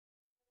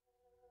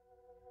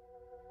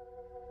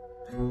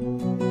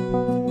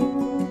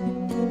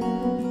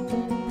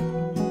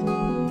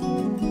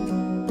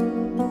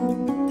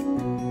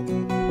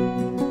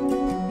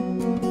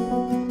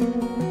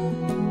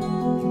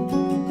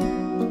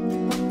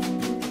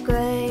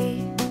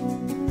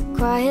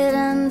quiet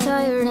and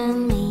tired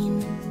and mean,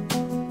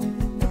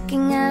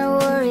 looking at a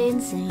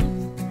worried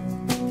scene.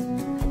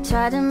 I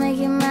tried to make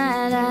you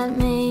mad at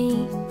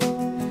me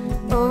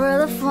over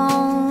the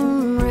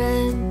phone.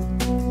 Red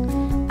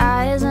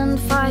eyes and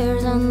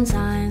fires and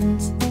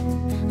signs,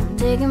 I'm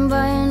taken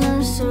by a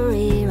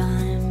nursery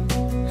rhyme.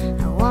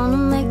 I wanna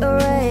make a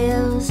ray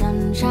of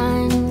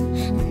sunshine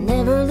and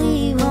never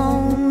leave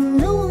home.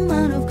 No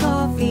amount of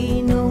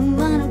coffee, no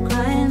amount of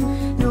crying,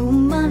 no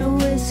amount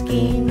of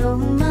whiskey, no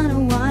amount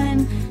of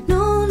wine.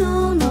 No,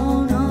 no,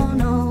 no, no,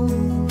 no,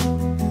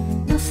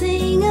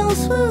 nothing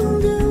else will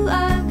do.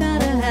 I've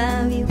gotta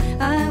have you,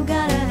 I've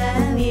gotta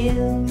have you.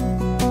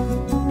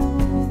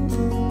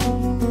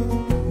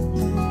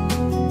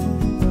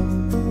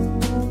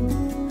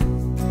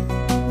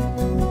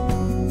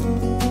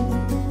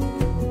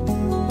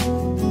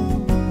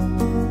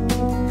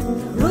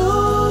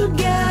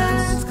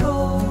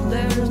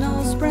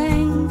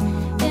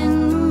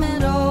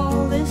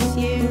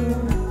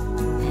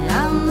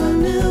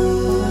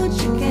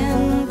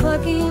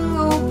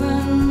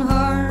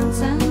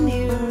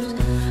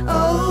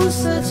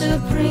 Such a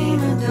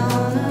prima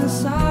donna,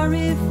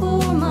 sorry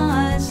for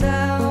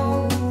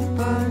myself,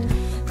 but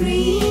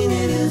green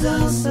it is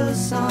also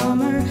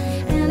summer,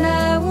 and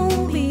I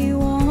won't be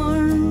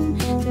warm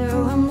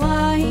till I'm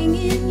lying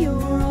in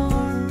your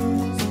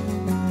arms.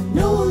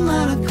 No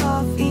amount of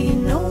coffee,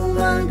 no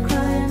amount of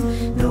crying,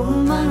 no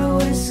amount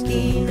of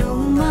whiskey, no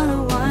amount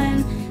of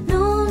wine.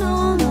 No,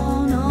 no,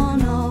 no, no,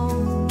 no,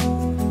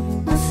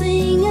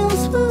 nothing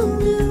else will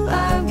do.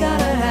 I've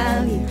gotta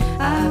have you,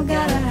 I've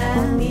gotta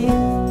have you.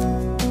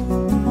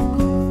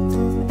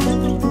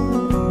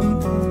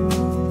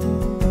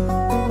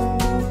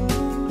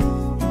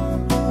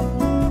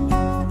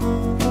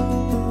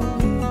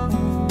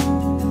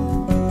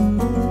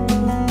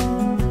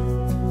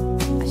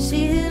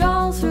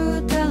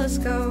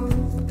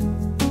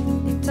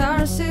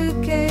 Guitar,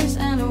 suitcase,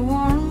 and a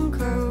warm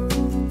coat,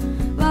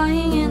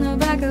 lying in the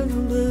back of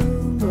the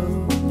blue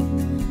boat,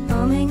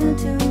 humming a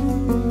tune.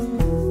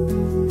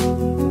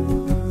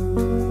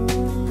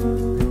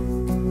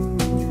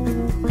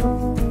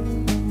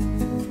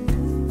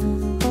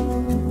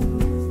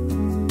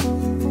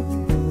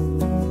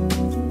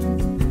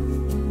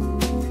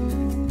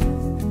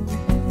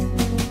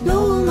 No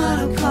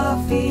amount of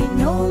coffee,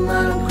 no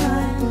amount of